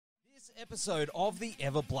Episode of the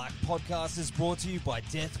Ever Black podcast is brought to you by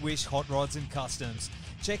Death Wish Hot Rods and Customs.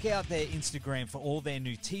 Check out their Instagram for all their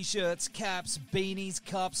new t-shirts, caps, beanies,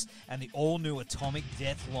 cups, and the all-new Atomic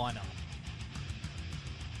Death lineup.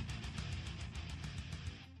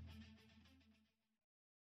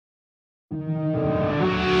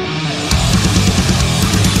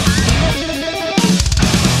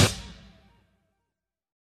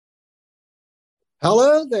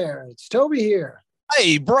 Hello there, it's Toby here.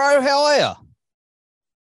 Hey, bro, how are you?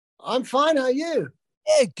 I'm fine, how are you?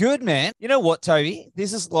 Yeah, good, man. You know what, Toby?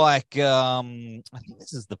 This is like, I think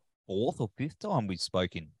this is the fourth or fifth time we've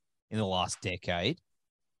spoken in the last decade.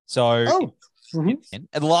 So, Mhm. and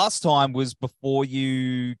the last time was before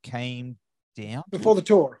you came down? Before the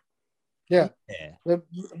tour. Yeah,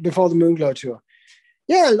 before the Moonglow tour.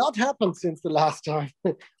 Yeah, a lot happened since the last time.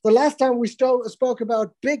 The last time we spoke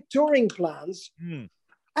about big touring plans.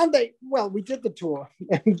 And we did the tour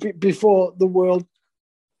before the world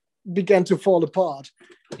began to fall apart.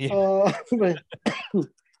 Yeah.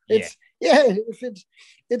 It's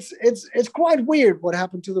quite weird what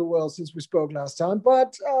happened to the world since we spoke last time,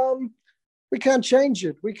 but we can't change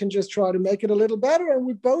it. We can just try to make it a little better, and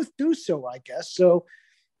we both do so, I guess. So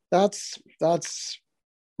that's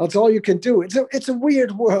all you can do. It's a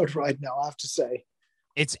weird world right now, I have to say.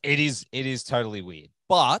 It is totally weird.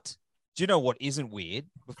 But do you know what isn't weird?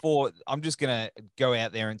 Before, I'm just going to go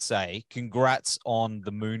out there and say congrats on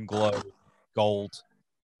the Moonglow Gold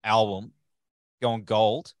album going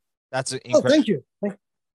gold. That's an incredible. Oh, thank you.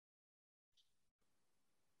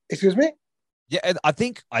 Excuse me? Yeah, and I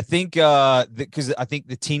think because I think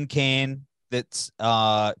the tin can that's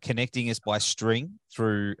connecting us by string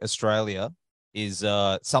through Australia is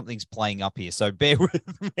something's playing up here. So bear with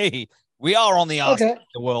me. We are on the arse of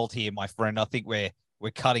the world here, my friend. I think we're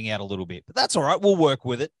cutting out a little bit, but that's all right. We'll work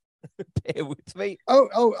with it. Bear with me. I'm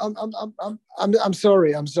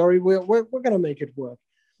sorry. I'm sorry. We're gonna make it work.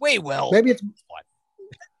 We will. Maybe it's fine.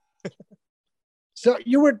 So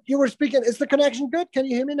you were speaking. Is the connection good? Can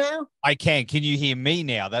you hear me now? I can. Can you hear me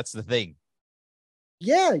now? That's the thing.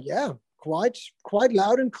 Yeah. Quite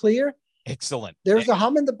loud and clear. Excellent. There's a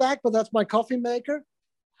hum in the back, but that's my coffee maker.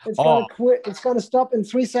 It's gonna quit. It's gonna stop in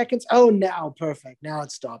 3 seconds. Oh, now perfect. Now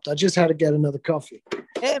it stopped. I just had to get another coffee.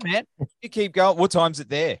 Yeah, man. You keep going. What time's it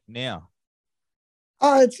there now?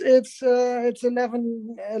 It's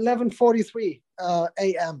 11:43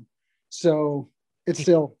 a.m. So it's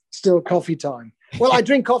still coffee time. Well, I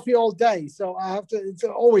drink coffee all day, so I have to. It's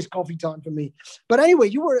always coffee time for me. But anyway,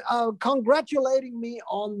 you were congratulating me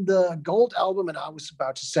on the Gold album, and I was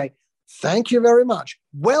about to say thank you very much.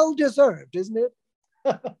 Well deserved, isn't it?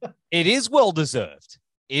 It is well deserved.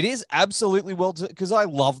 It is absolutely well deserved because I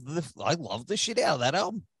love the shit out of that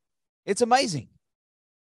album. It's amazing.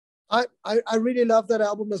 I really love that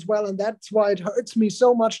album as well, and that's why it hurts me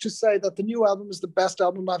so much to say that the new album is the best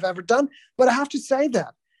album I've ever done. But I have to say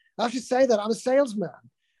that. I'm a salesman.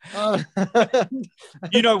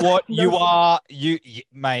 You know what? You are,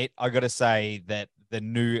 mate. I got to say that the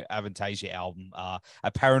new Avantasia album, A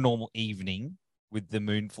Paranormal Evening with the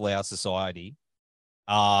Moonflower Society,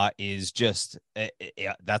 is just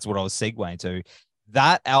that's what I was segueing to.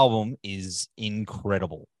 That album is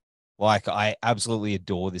incredible. Like, I absolutely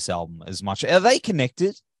adore this album as much. Are they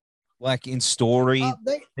connected? Like in story,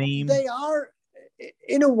 theme? They are,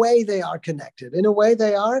 in a way, they are connected. In a way,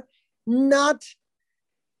 they are not.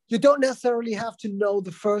 You don't necessarily have to know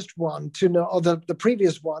the first one to know, or the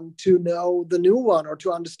previous one to know the new one or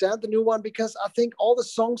to understand the new one, because I think all the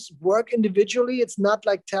songs work individually. It's not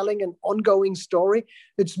like telling an ongoing story.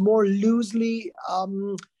 It's more loosely,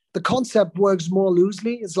 the concept works more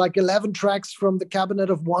loosely. It's like 11 tracks from the Cabinet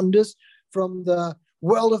of Wonders, from the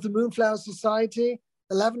World of the Moonflower Society,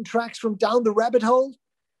 11 tracks from Down the Rabbit Hole.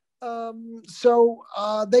 So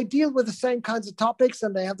they deal with the same kinds of topics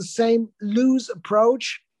and they have the same loose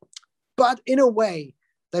approach. But in a way,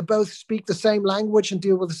 they both speak the same language and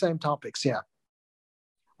deal with the same topics. Yeah.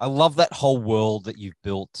 I love that whole world that you've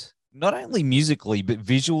built, not only musically, but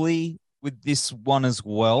visually with this one as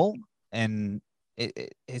well. And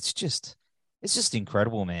it's just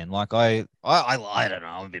incredible, man. Like I don't know,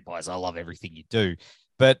 I'm a bit biased. I love everything you do.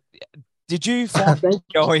 But did you find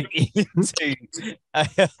going into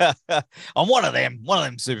I'm one of them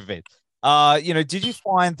super fans. Did you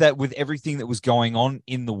find that with everything that was going on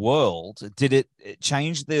in the world, did it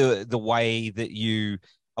change the way that you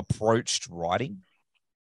approached writing?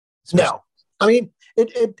 No, I mean,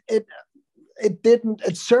 it didn't.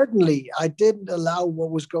 It certainly, I didn't allow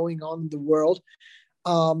what was going on in the world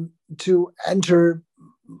to enter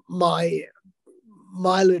my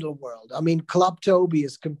my little world. I mean, Club Toby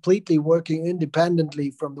is completely working independently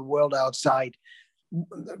from the world outside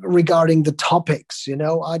regarding the topics. You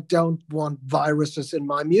know, I don't want viruses in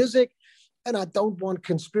my music, and I don't want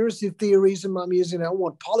conspiracy theories in my music. I don't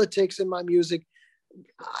want politics in my music.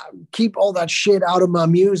 Keep all that shit out of my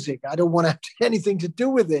music. I don't want to have anything to do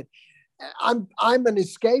with it. I'm an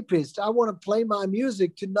escapist. I want to play my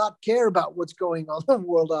music to not care about what's going on in the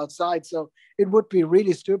world outside. So it would be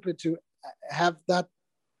really stupid to have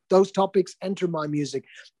those topics enter my music.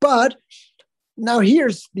 But now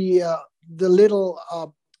here's the little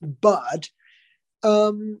but.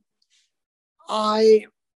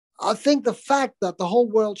 I think the fact that the whole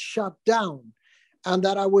world shut down and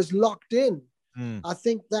that I was locked in, I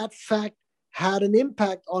think that fact had an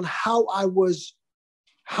impact on how I was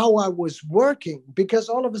working, because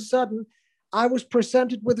all of a sudden I was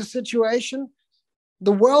presented with a situation.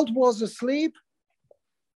 The world was asleep,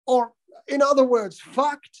 or in other words,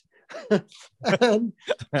 fucked. and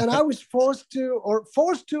I was forced to or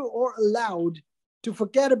allowed to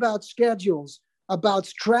forget about schedules, about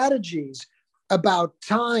strategies, about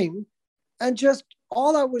time, and just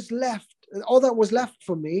all that was left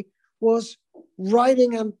for me was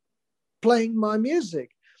writing and playing my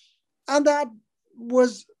music. And that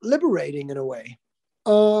was liberating in a way.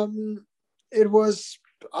 I was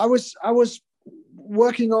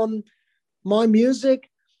working on my music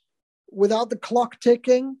without the clock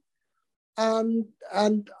ticking, and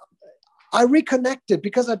I reconnected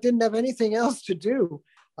because I didn't have anything else to do.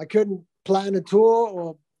 I couldn't plan a tour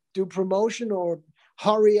or do promotion or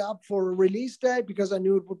hurry up for a release date because I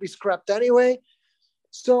knew it would be scrapped anyway.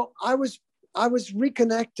 So I was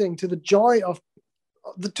reconnecting to the joy of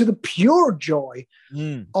to the pure joy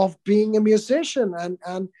of being a musician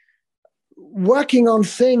and working on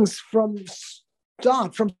things from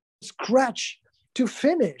scratch to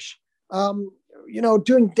finish.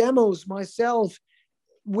 Doing demos myself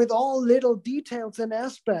with all little details and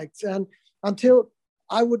aspects, and until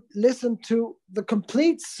I would listen to the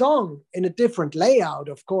complete song in a different layout,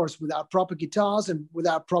 of course, without proper guitars and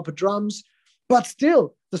without proper drums. But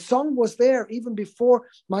still, the song was there even before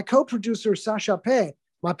my co-producer, Sasha Pei,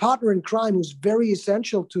 my partner in crime, who's very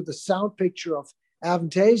essential to the sound picture of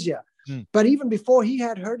Avantasia. But even before he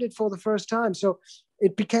had heard it for the first time. So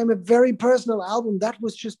it became a very personal album. That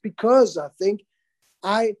was just because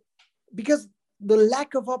because the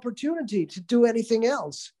lack of opportunity to do anything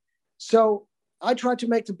else. So I tried to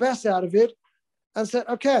make the best out of it and said,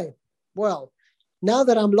 okay, well, now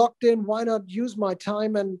that I'm locked in, why not use my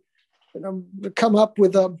time and come up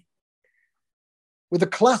with a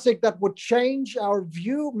classic that would change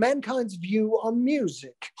mankind's view on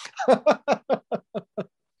music.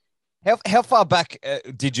 How far back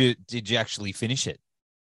did you actually finish it?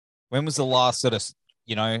 When was the last sort of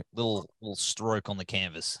little stroke on the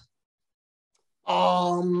canvas?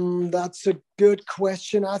 That's a good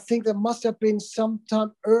question. I think there must have been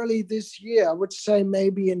sometime early this year. I would say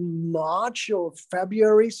maybe in March or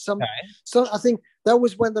February. So I think that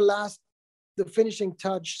was when the finishing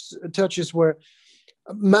touches were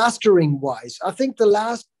mastering wise. I think the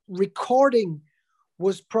last recording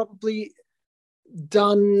was probably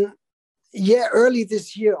done early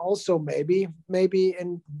this year also. Maybe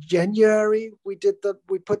in January we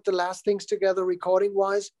put the last things together recording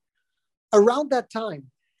wise. Around that time,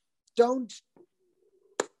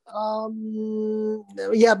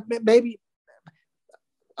 maybe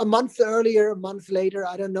a month earlier, a month later,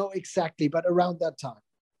 I don't know exactly, but around that time.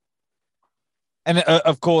 And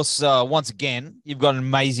of course, once again, you've got an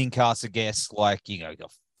amazing cast of guests like, you got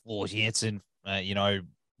Floor Jansen,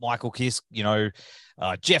 Michael Kiske,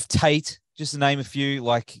 Jeff Tate, just to name a few.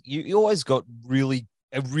 Like you always got a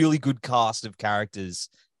really good cast of characters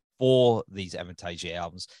for these Avantasia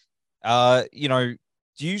albums. Do you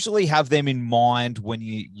usually have them in mind when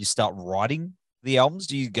you start writing the albums?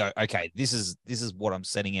 Do you go, okay, this is what I'm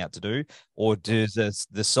setting out to do, or does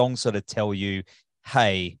the song sort of tell you,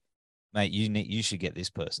 hey, mate, you should get this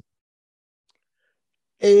person?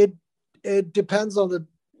 It depends on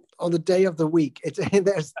the day of the week.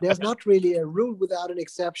 There's not really a rule without an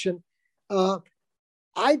exception.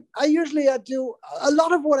 I usually do a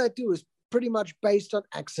lot of what I do is pretty much based on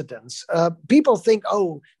accidents. People think,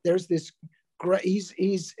 oh, there's this great,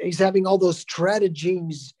 he's having all those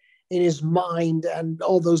strategies in his mind and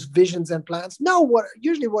all those visions and plans. No,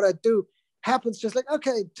 usually what I do happens just like,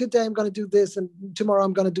 okay, today I'm going to do this and tomorrow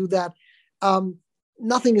I'm going to do that.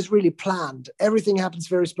 Nothing is really planned. Everything happens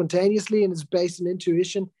very spontaneously and it's based on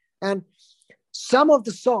intuition. And some of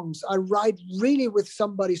the songs I write really with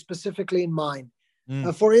somebody specifically in mind.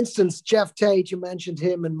 For instance, Jeff Tate, you mentioned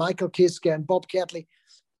him, and Michael Kiske and Bob Catley.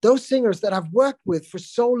 those singers that I've worked with for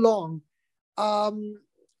so long,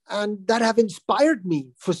 and that have inspired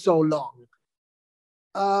me for so long,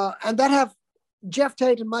 and that have Geoff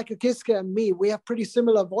Tate and Michael Kiske and me, we have pretty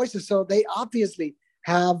similar voices, so they obviously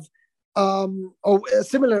have a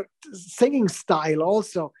similar singing style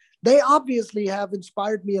also. They obviously have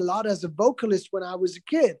inspired me a lot as a vocalist when I was a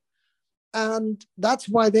kid. And that's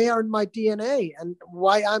why they are in my DNA and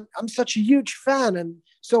why I'm such a huge fan and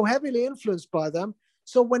so heavily influenced by them.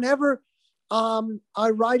 So whenever I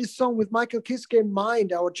write a song with Michael Kiske in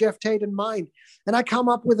mind or Geoff Tate in mind, and I come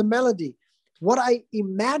up with a melody, what I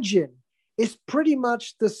imagine is pretty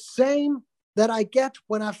much the same that I get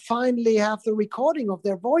when I finally have the recording of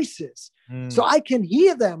their voices. So I can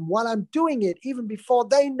hear them while I'm doing it, even before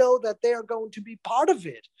they know that they are going to be part of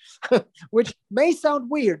it, which may sound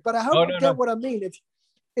weird, but I hope you get what I mean.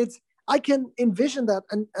 It's I can envision that,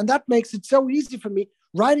 and that makes it so easy for me.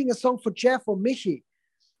 Writing a song for Geoff or Michi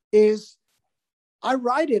is I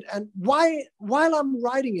write it, and while I'm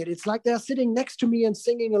writing it, it's like they're sitting next to me and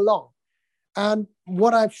singing along. And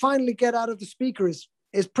what I finally get out of the speaker is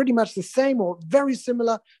pretty much the same or very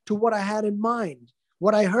similar to what I had in mind,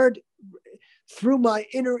 what I heard through my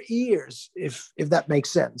inner ears, if that makes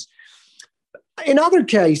sense. In other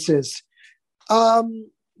cases,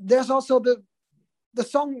 there's also the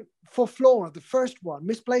song for Flora, the first one,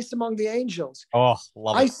 Misplaced Among the Angels. Oh,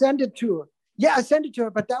 love it. I sent it to her. Yeah, I sent it to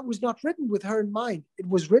her, but that was not written with her in mind. It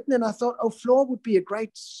was written, and I thought, oh, Flora would be a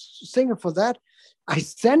great singer for that. I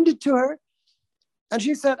sent it to her, and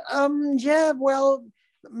she said, yeah, well,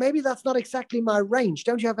 maybe that's not exactly my range.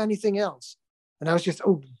 Don't you have anything else? And I was just,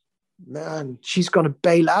 oh, man, she's going to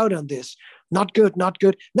bail out on this. Not good, not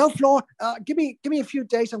good. No, Flora, give me a few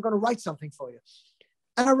days. I'm going to write something for you.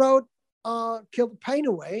 And I wrote Kill the Pain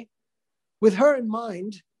Away with her in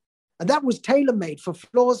mind. And that was tailor-made for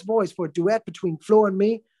Flora's voice, for a duet between Flora and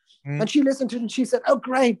me. And she listened to it and she said, oh,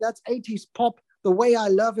 great, that's 80s pop, the way I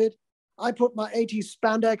love it. I put my 80s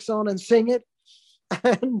spandex on and sing it.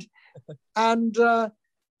 And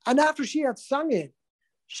after she had sung it,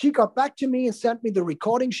 she got back to me and sent me the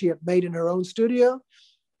recording she had made in her own studio.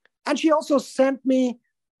 And she also sent me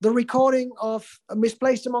the recording of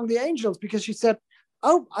Misplaced Among the Angels, because she said,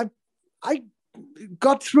 oh, I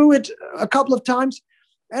got through it a couple of times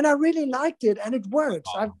and I really liked it and it works.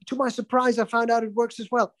 To my surprise, I found out it works as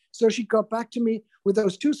well. So she got back to me with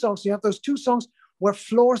those two songs. You have those two songs where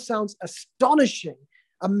Flora sounds astonishing,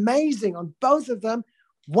 amazing on both of them.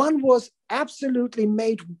 One was absolutely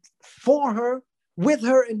made for her, with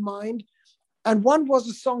her in mind. And one was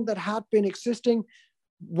a song that had been existing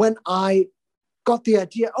when I got the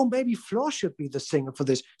idea, oh, maybe Flora should be the singer for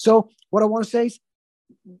this. So what I want to say is,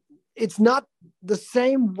 it's not the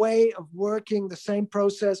same way of working, the same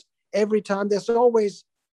process every time. There's always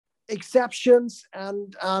exceptions,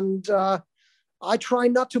 and I try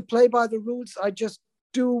not to play by the rules. I just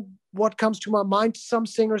do what comes to my mind. Some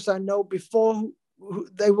singers I know before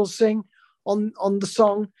they will sing on the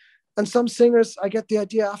song, and some singers I get the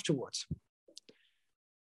idea afterwards.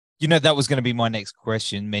 You know, that was going to be my next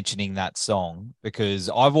question, mentioning that song, because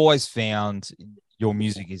I've always found your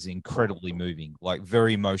music is incredibly moving, like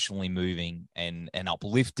very emotionally moving and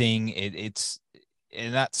uplifting. It's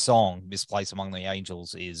in that song, Misplaced Among the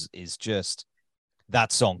Angels is just,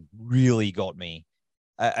 that song really got me.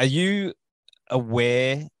 Are you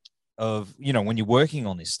aware of, you know, when you're working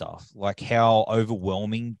on this stuff, like how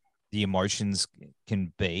overwhelming the emotions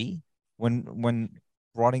can be when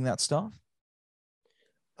writing that stuff?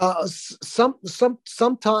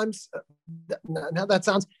 Sometimes, now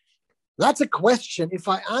that's a question. If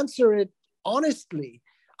I answer it honestly,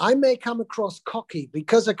 I may come across cocky,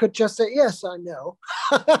 because I could just say, yes, I know.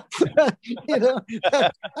 You know,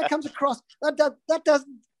 that comes across, that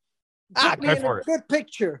doesn't put me in a good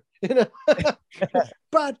picture, you know.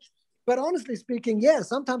 But honestly speaking, yeah,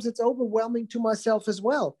 sometimes it's overwhelming to myself as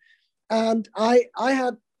well. And I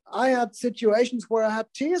had situations where I had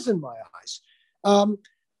tears in my eyes.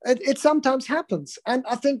 It sometimes happens, and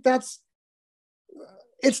I think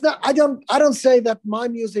it's not. I don't say that my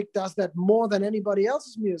music does that more than anybody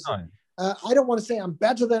else's music. No. I don't want to say I'm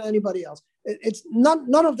better than anybody else. It's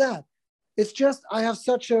none of that. It's just I have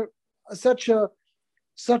such a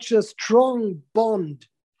strong bond,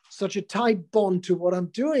 such a tight bond to what I'm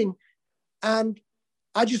doing, and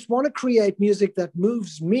I just want to create music that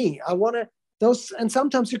moves me. I want to and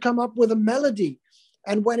sometimes you come up with a melody.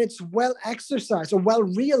 And when it's well exercised or well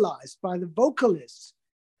realized by the vocalists,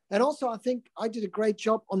 and also I think I did a great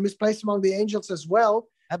job on Misplaced Among the Angels as well.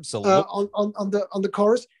 Absolutely. On the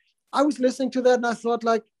chorus, I was listening to that and I thought,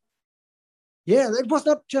 like, yeah, it was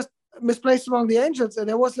not just Misplaced Among the Angels, and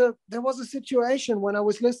there was a situation when I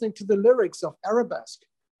was listening to the lyrics of Arabesque,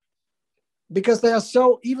 because they are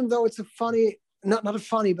so, even though it's a funny, not a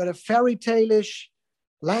funny, but a fairy tale-ish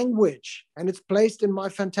language, and it's placed in my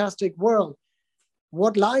fantastic world,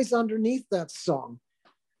 what lies underneath that song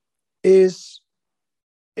is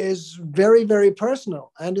very, very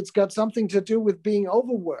personal. And it's got something to do with being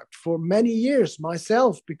overworked for many years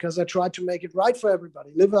myself, because I tried to make it right for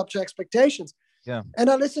everybody, live up to expectations. Yeah. And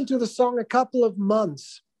I listened to the song a couple of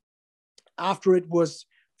months after it was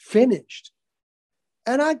finished.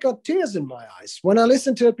 And I got tears in my eyes when I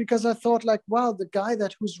listened to it, because I thought, like, wow, the guy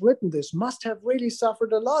who's written this must have really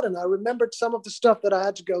suffered a lot. And I remembered some of the stuff that I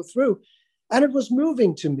had to go through. And it was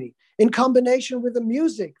moving to me, in combination with the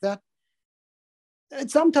music that it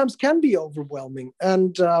sometimes can be overwhelming.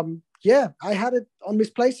 And I had it on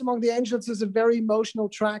Misplaced Among the Angels as a very emotional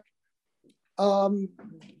track.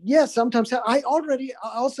 Sometimes I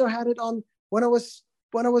also had it on when I was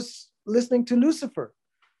listening to Lucifer.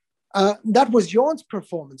 That was Jorn's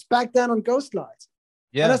performance back then on Ghostlights.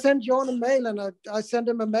 Yeah. And I sent Jorn a mail, and I sent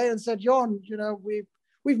him a mail and said, Jorn,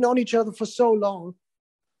 we've known each other for so long.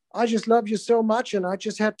 I just love you so much. And I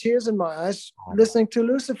just had tears in my eyes listening to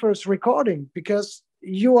Lucifer's recording, because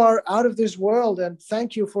you are out of this world, and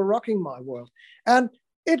thank you for rocking my world. And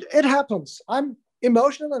it happens. I'm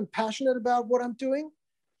emotional and passionate about what I'm doing.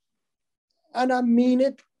 And I mean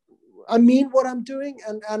it. I mean what I'm doing.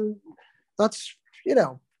 And that's,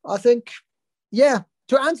 I think,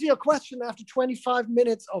 to answer your question after 25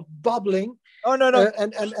 minutes of bubbling. Oh, no.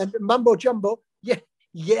 And mumbo jumbo. Yeah.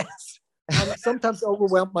 Yes. I'm sometimes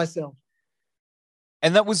overwhelmed myself.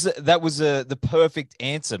 And that was the perfect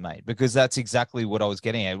answer, mate, because that's exactly what I was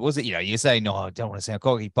getting at. Was it, you're saying, no, I don't want to sound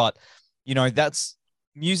cocky, but that's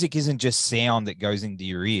music isn't just sound that goes into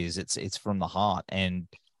your ears. It's from the heart. And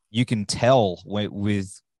you can tell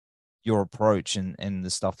with your approach and the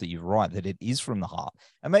stuff that you write that it is from the heart.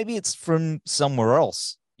 And maybe it's from somewhere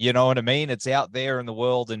else. You know what I mean? It's out there in the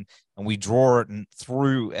world, and we draw it and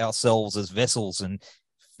through ourselves as vessels and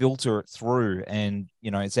filter it through, and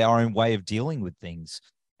it's our own way of dealing with things.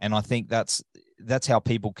 And I think that's how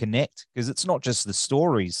people connect, because it's not just the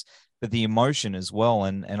stories but the emotion as well.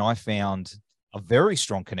 And I found a very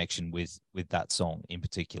strong connection with that song in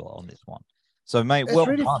particular on this one. So, mate, well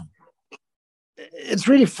done. It's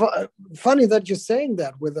really funny that you're saying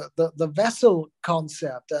that with the vessel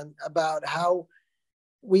concept, and about how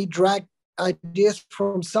we drag ideas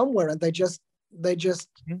from somewhere, and they just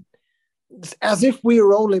as if we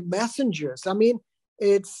are only messengers. I mean,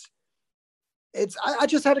 I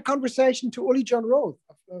just had a conversation to Uli John Roth,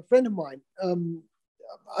 a friend of mine.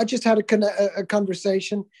 I just had a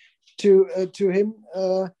conversation to him,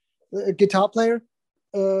 a guitar player,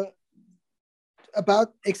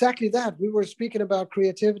 about exactly that. We were speaking about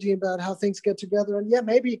creativity, about how things get together, and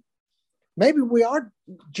maybe we are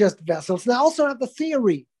just vessels. And I also have the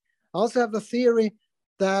theory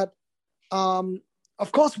that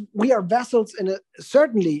of course, we are vessels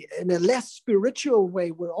certainly in a less spiritual way.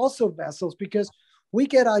 We're also vessels, because we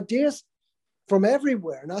get ideas from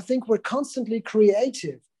everywhere. And I think we're constantly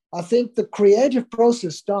creative. I think the creative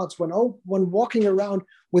process starts when walking around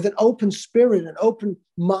with an open spirit, an open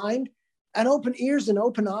mind, and open ears and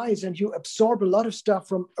open eyes, and you absorb a lot of stuff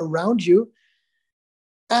from around you.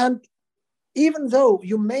 And even though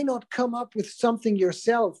you may not come up with something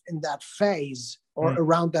yourself in that phase or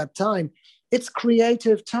around that time, it's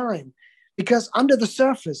creative time, because under the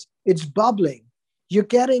surface, it's bubbling. You're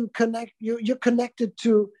you're connected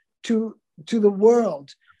to the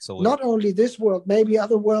world. Absolutely. Not only this world, maybe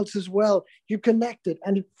other worlds as well. You're connected,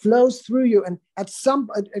 and it flows through you, and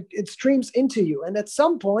it streams into you. And at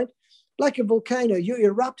some point, like a volcano, you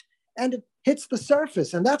erupt and it hits the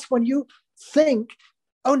surface. And that's when you think,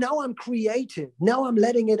 oh, now I'm creative. Now I'm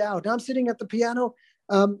letting it out. Now I'm sitting at the piano,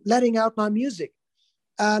 letting out my music.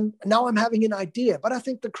 And now I'm having an idea. But I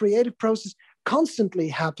think the creative process constantly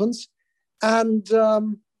happens. And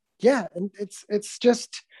and it's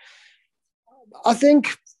just, I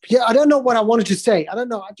think, I don't know what I wanted to say. I don't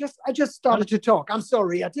know. I just started to talk. I'm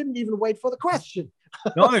sorry. I didn't even wait for the question.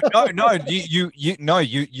 No.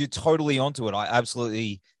 You're totally onto it. I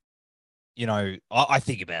absolutely, I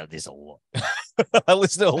think about this a lot. I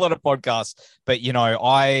listen to a lot of podcasts, but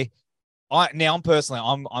I'm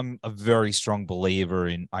personally, I'm a very strong believer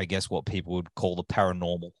in, I guess, what people would call the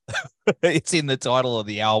paranormal. It's in the title of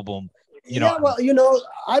the album.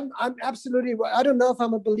 I'm absolutely, I don't know if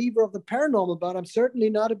I'm a believer of the paranormal, but I'm certainly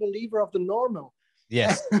not a believer of the normal.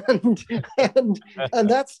 Yes. and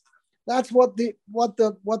that's what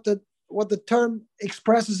the term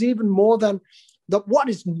expresses, even more than what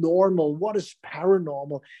is normal, what is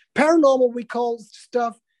paranormal. Paranormal, we call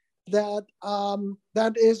stuff that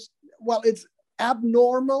that is, well, it's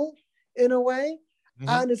abnormal in a way,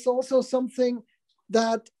 and it's also something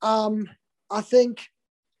that I think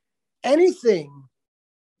anything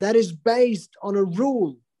that is based on a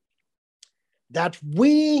rule that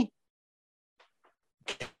we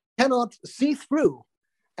cannot see through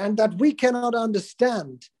and that we cannot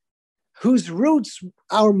understand, whose roots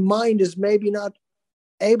our mind is maybe not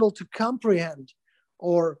able to comprehend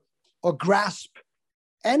or grasp,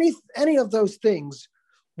 any of those things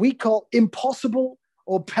we call impossible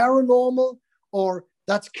or paranormal, or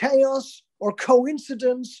that's chaos or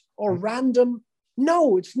coincidence or random.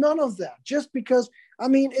 No, it's none of that. Just because, I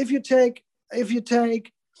mean, if you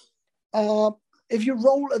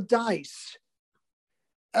roll a dice,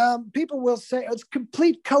 people will say it's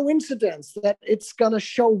complete coincidence that it's going to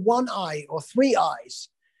show one eye or three eyes.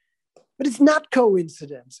 But it's not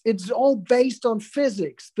coincidence. It's all based on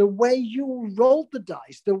physics. The way you rolled the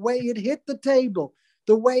dice, the way it hit the table,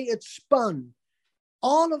 the way it spun,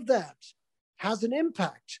 all of that has an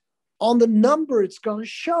impact on the number it's going to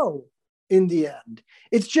show in the end.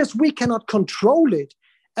 It's just we cannot control it.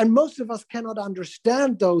 And most of us cannot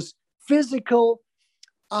understand those physical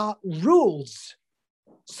rules,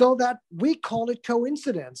 so that we call it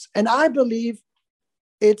coincidence. And I believe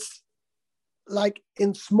it's like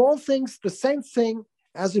in small things, the same thing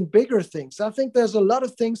as in bigger things. I think there's a lot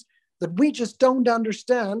of things that we just don't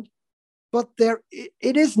understand, but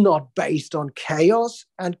it is not based on chaos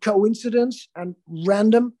and coincidence and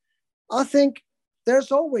random. I think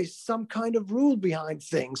there's always some kind of rule behind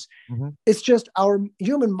things. It's just our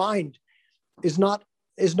human mind is not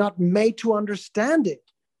made to understand it.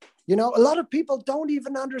 You know, a lot of people don't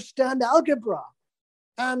even understand algebra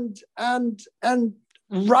and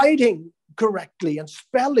writing correctly and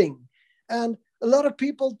spelling. And a lot of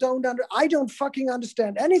people I don't fucking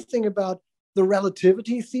understand anything about the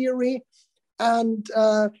relativity theory and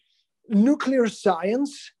nuclear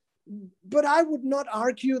science, but I would not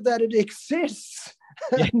argue that it exists.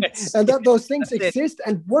 Yes. And that those things exist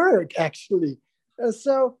and work, actually.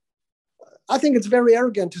 So I think it's very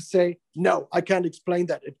arrogant to say, no, I can't explain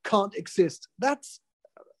that. It can't exist. That's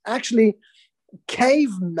actually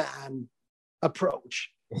caveman approach.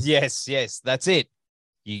 Yes, that's it.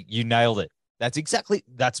 You nailed it.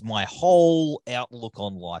 That's my whole outlook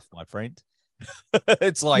on life, my friend.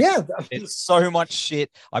 It's like, it's so much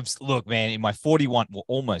shit. Look, man, in my 41, well,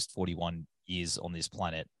 almost 41 years on this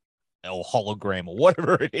planet, or hologram, or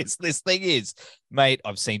whatever it is, this thing is, mate,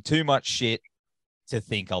 I've seen too much shit to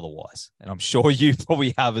think otherwise. And I'm sure you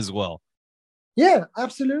probably have as well. Yeah,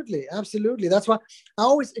 absolutely. That's why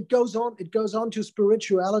it goes on to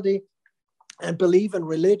spirituality and believe in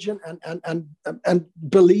religion and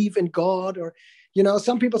believe in God. Or, you know,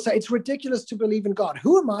 some people say it's ridiculous to believe in God.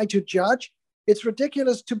 Who am I to judge? It's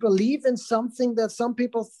ridiculous to believe in something that some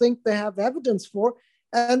people think they have evidence for.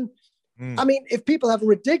 And I mean, if people have a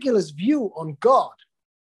ridiculous view on God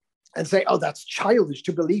and say, oh, that's childish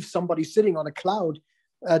to believe somebody sitting on a cloud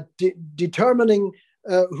determining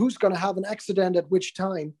who's going to have an accident at which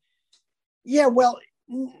time. Yeah, well,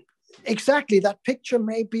 exactly. That picture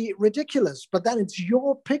may be ridiculous, but then it's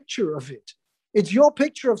your picture of it. It's your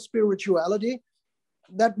picture of spirituality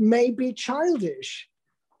that may be childish,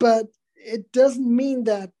 but it doesn't mean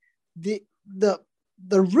that the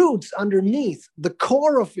roots underneath, the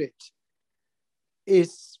core of it,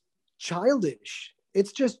 is childish.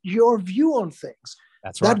 It's just your view on things.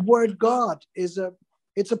 That's right. That word God it's a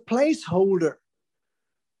placeholder.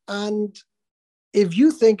 And if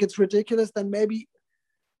you think it's ridiculous, then maybe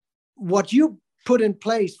what you put in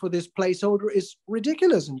place for this placeholder is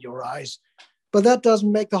ridiculous in your eyes. But that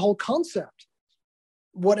doesn't make the whole concept,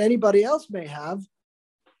 what anybody else may have,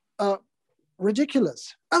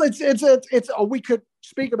 ridiculous. Well, we could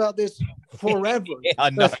speak about this forever. Yeah, I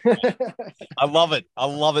know. I love it. I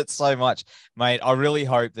love it so much, mate. I really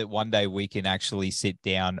hope that one day we can actually sit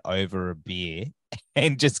down over a beer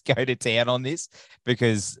and just go to town on this,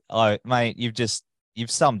 because, mate,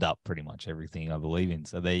 you've summed up pretty much everything I believe in.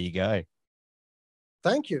 So there you go.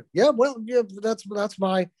 Thank you. Yeah, well, yeah, that's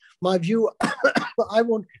my view. I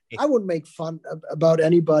won't make fun about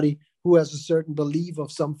anybody who has a certain belief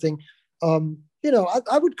of something. You know,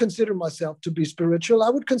 I would consider myself to be spiritual. I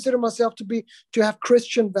would consider myself to have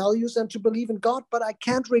Christian values and to believe in God, but I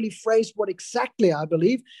can't really phrase what exactly I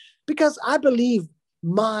believe, because I believe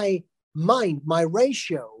my mind, my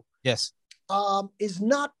ratio, yes, is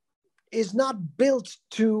not built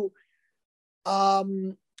to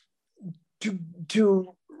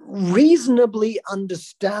reasonably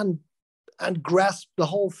understand and grasp the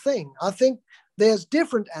whole thing. I think there's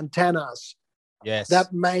different antennas Yes.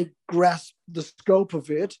 that may grasp the scope of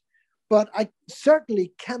it, but I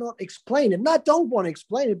certainly cannot explain it. And I don't want to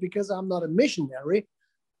explain it because I'm not a missionary.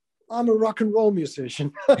 I'm a rock and roll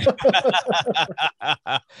musician.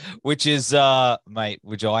 Which is, mate,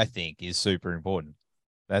 which I think is super important.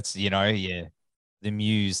 That's, the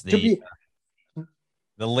muse, the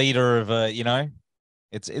leader of,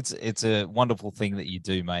 it's a wonderful thing that you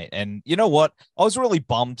do, mate. And you know what? I was really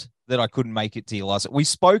bummed that I couldn't make it to your last. We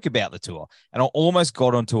spoke about the tour, and I almost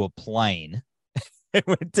got onto a plane and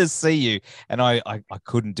went to see you, and I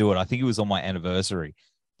couldn't do it. I think it was on my anniversary.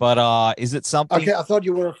 But is it something? Okay, I thought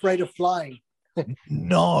you were afraid of flying.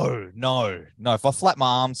 No. If I flap my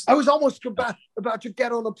arms, I was almost about to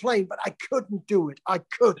get on a plane, but I couldn't do it.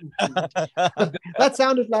 That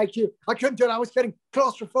sounded like you. I couldn't do it. I was getting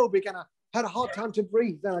claustrophobic, and I had a hard time to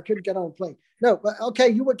breathe. Then I couldn't get on a plane. No, but okay,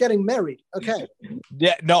 you were getting married. Okay.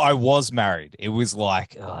 Yeah, no, I was married. It was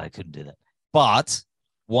like, I couldn't do that. But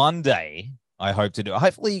one day I hope to do it.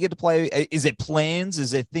 Hopefully you get to play. Is there plans?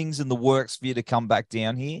 Is there things in the works for you to come back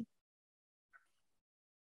down here?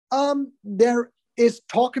 There is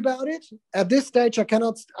talk about it. At this stage, I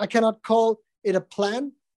cannot call it a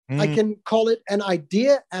plan. I can call it an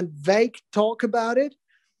idea and vague talk about it.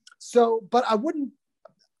 So, but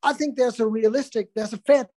I think there's a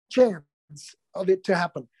fair chance of it to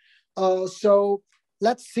happen. So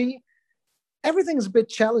let's see. Everything is a bit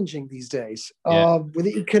challenging these days with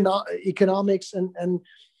the economics and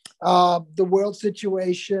the world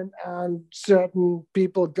situation and certain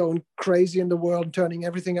people going crazy in the world, turning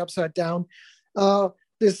everything upside down.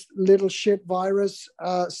 This little shit virus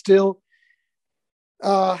still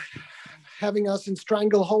having us in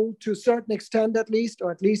stranglehold to a certain extent, at least,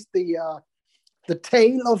 or at least the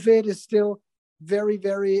tail of it is still very,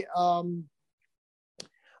 very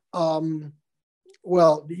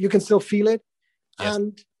well, you can still feel it. Yes.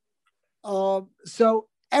 And so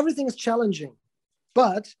everything is challenging,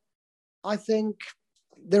 but I think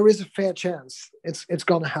there is a fair chance it's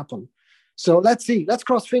going to happen. So let's see. Let's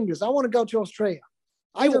cross fingers. I want to go to Australia.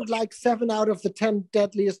 I don't like 7 out of the 10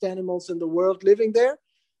 deadliest animals in the world living there.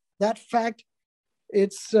 That fact,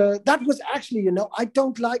 it's that was actually, I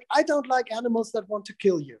don't like animals that want to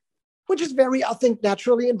kill you, which is very, I think,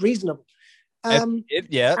 naturally and reasonable. And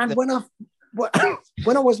when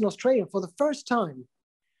I was in Australia for the first time,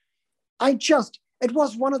 it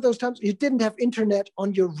was one of those times you didn't have internet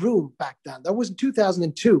on your room back then. That was in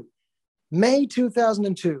 2002, May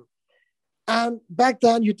 2002. And back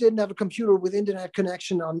then you didn't have a computer with internet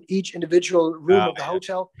connection on each individual room of the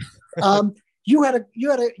hotel. You had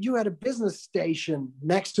a business station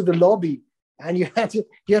next to the lobby, and you had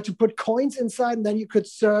to put coins inside, and then you could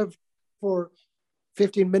serve for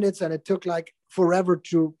 15 minutes, and it took like forever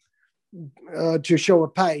to show a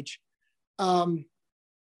page. I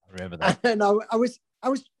remember that. And I was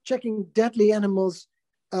checking deadly animals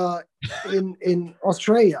in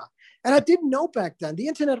Australia, and I didn't know back then. The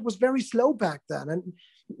internet was very slow back then, and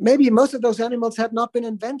maybe most of those animals had not been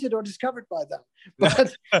invented or discovered by them.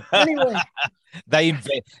 But anyway, they've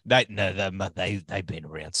been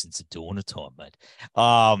around since the dawn of time, mate.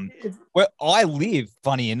 Where I live,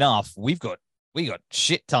 funny enough, we got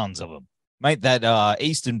shit tons of them, mate. That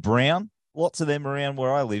eastern brown, lots of them around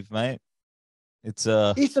where I live, mate. It's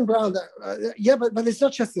eastern brown, but it's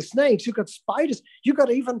not just the snakes. You got spiders. You got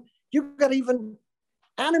even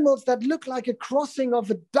animals that look like a crossing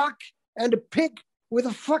of a duck and a pig with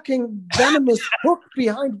a fucking venomous hook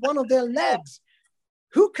behind one of their legs.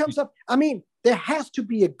 Who comes up? I mean, there has to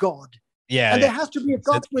be a god. Yeah. And there has to be a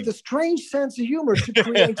god with a strange sense of humor to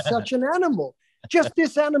create such an animal. Just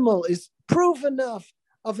this animal is proof enough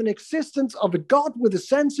of an existence of a god with a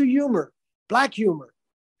sense of humor. Black humor.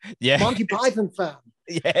 Yeah. Monty Python fan.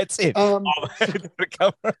 Yeah, it's it.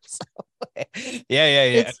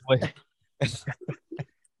 Yeah.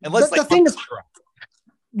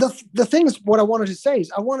 The thing is, what I wanted to say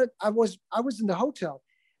is, I was in the hotel,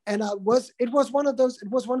 and it was one of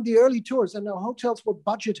the early tours, and the hotels were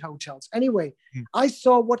budget hotels. Anyway, I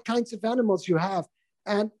saw what kinds of animals you have,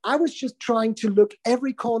 and I was just trying to look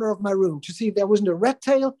every corner of my room to see if there wasn't a red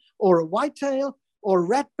tail or a white tail or a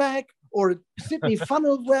redback or a Sydney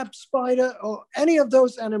funnel web spider or any of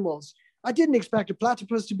those animals. I didn't expect a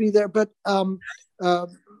platypus to be there, but you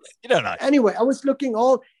don't know. Anyway, I was looking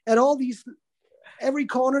at all these, every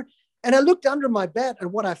corner, and I looked under my bed,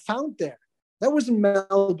 and what I found there, that was in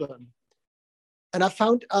Melbourne, and I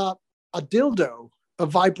found a dildo, a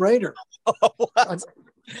vibrator.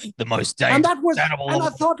 The most dangerous animal. And I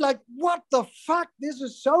thought, like, what the fuck? This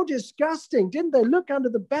is so disgusting. Didn't they look under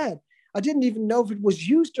the bed? I didn't even know if it was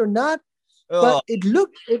used or not. Oh, But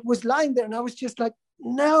it was lying there, and I was just like,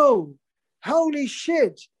 no, holy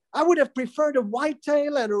shit. I would have preferred a white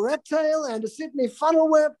tail and a red tail and a Sydney funnel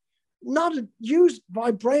web, not a used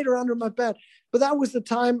vibrator under my bed. But that was the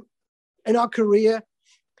time in our career.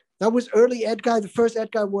 That was early Edguy, the first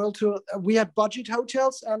Edguy World Tour. We had budget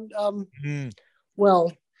hotels and,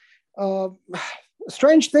 well, uh,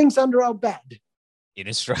 strange things under our bed. in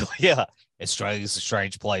Australia. Australia's a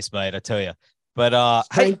strange place, mate, I tell you. But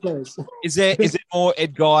hey, Strange place. is there more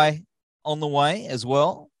Edguy on the way as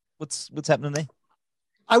well? What's happening there?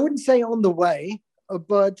 I wouldn't say on the way,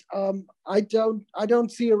 but I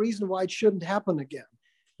don't see a reason why it shouldn't happen again.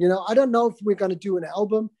 You know, I don't know if we're going to do an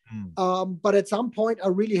album, but at some point, I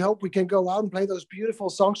really hope we can go out and play those beautiful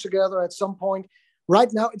songs together at some point. Right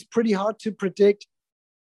now, it's pretty hard to predict.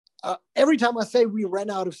 Every time I say we ran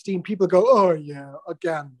out of steam, people go, "Oh yeah,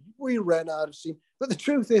 again, we ran out of steam." But the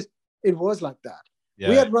truth is, it was like that. Yeah.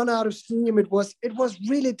 We had run out of steam. It was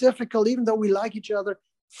really difficult, even though we like each other.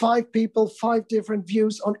 5 people, 5 different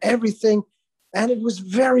views on everything, and it was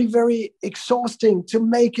very, very exhausting to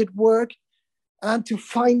make it work and to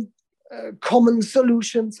find common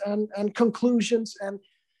solutions and conclusions. And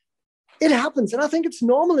it happens. And I think it's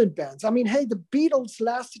normal in bands. I mean, hey, the Beatles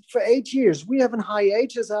lasted for 8 years. We have in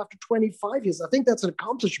hiatus after 25 years. I think that's an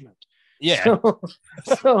accomplishment. Yeah.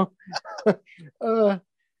 So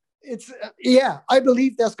it's, yeah, I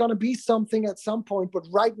believe there's going to be something at some point, but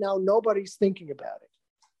right now, nobody's thinking about it.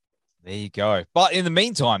 There you go. But in the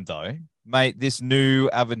meantime, though, mate, this new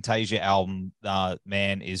Avantasia album,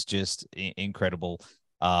 man, is just incredible.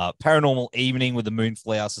 Paranormal Evening with the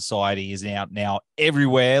Moonflower Society is out now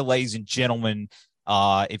everywhere, ladies and gentlemen.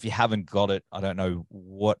 If you haven't got it, I don't know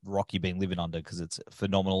what rock you've been living under, because it's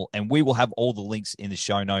phenomenal. And we will have all the links in the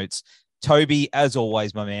show notes. Toby, as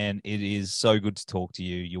always, my man, it is so good to talk to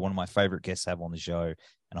you. You're one of my favorite guests to have on the show,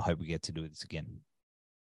 and I hope we get to do this again.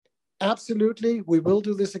 Absolutely. We will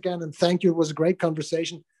do this again. And thank you. It was a great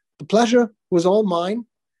conversation. The pleasure was all mine.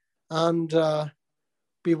 And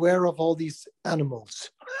beware of all these animals.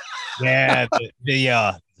 Yeah,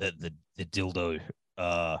 the dildo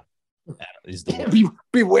is the word.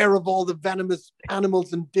 Beware of all the venomous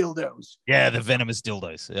animals and dildos. Yeah, the venomous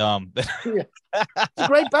dildos. Yeah. It's a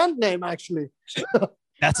great band name, actually.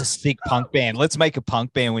 That's a sick punk band. Let's make a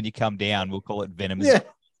punk band when you come down. We'll call it Venomous. Yeah.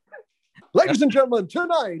 Ladies and gentlemen,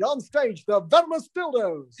 tonight on stage, the Venomous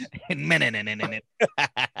Dildos.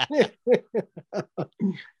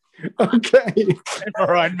 Okay. All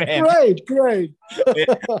right, man. Great.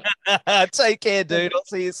 Take care, dude. I'll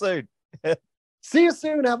see you soon. See you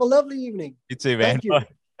soon. Have a lovely evening. You too, man. Thank you.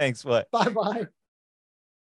 Thanks. Bye. Bye-bye.